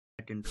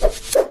intro.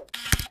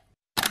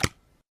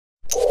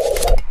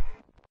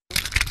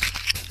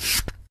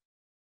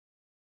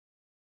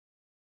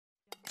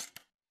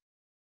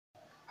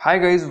 Hi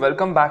guys,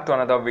 welcome back to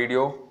another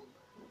video.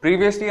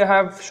 Previously I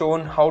have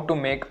shown how to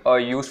make a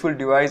useful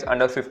device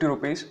under 50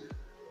 rupees.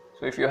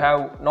 So if you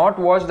have not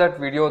watched that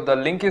video, the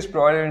link is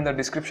provided in the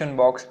description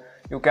box.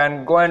 You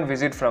can go and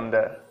visit from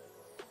there.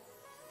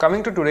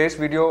 Coming to today's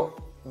video,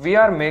 we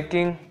are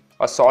making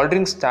a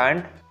soldering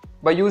stand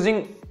by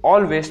using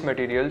all waste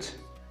materials.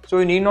 So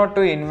you need not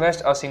to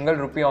invest a single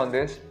rupee on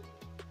this.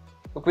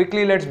 So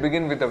quickly let's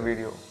begin with the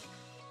video.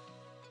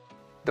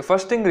 The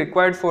first thing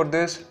required for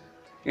this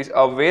is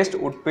a waste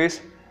wood piece,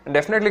 and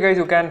definitely guys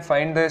you can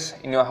find this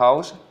in your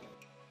house.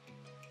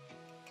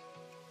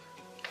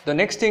 The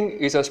next thing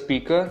is a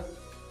speaker.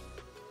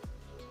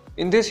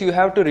 In this you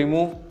have to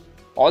remove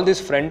all this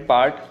front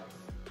part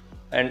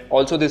and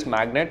also this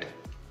magnet.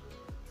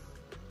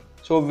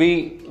 So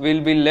we will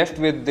be left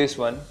with this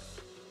one.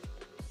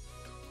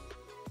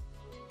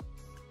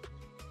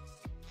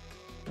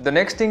 The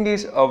next thing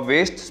is a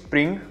waste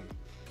spring.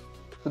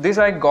 So this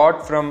I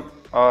got from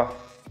a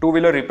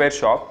two-wheeler repair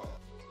shop.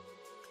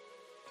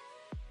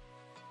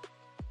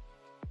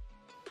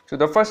 So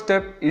the first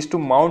step is to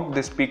mount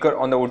the speaker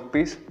on the wood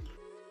piece.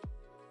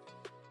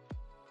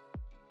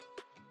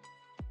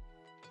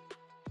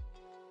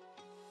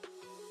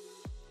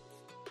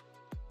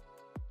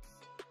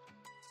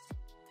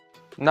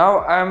 Now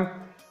I am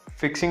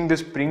fixing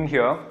this spring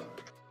here.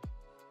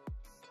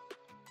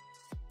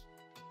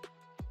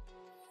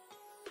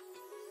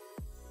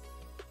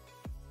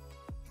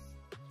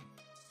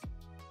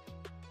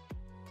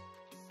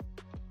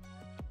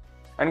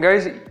 And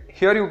guys,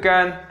 here you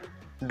can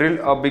drill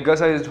a bigger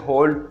sized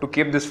hole to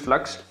keep this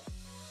flux.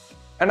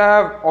 And I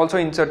have also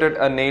inserted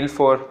a nail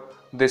for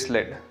this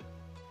lid.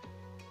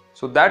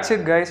 So that's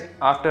it guys.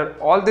 After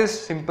all these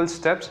simple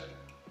steps,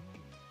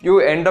 you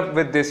end up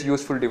with this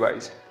useful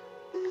device.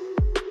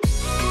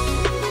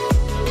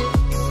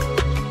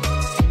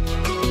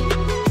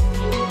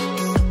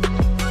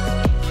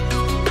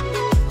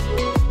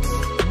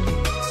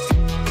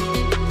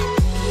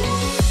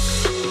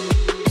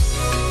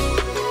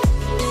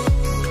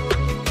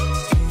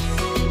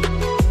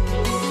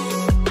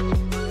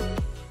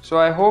 So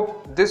I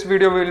hope this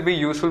video will be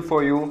useful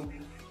for you,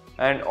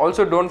 and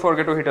also don't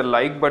forget to hit a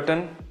like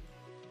button,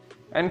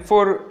 and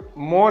for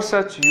more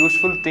such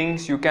useful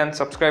things you can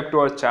subscribe to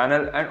our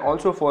channel and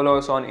also follow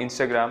us on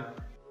Instagram.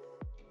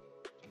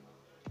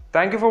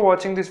 Thank you for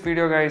watching this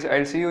video guys.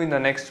 I'll see you in the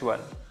next one.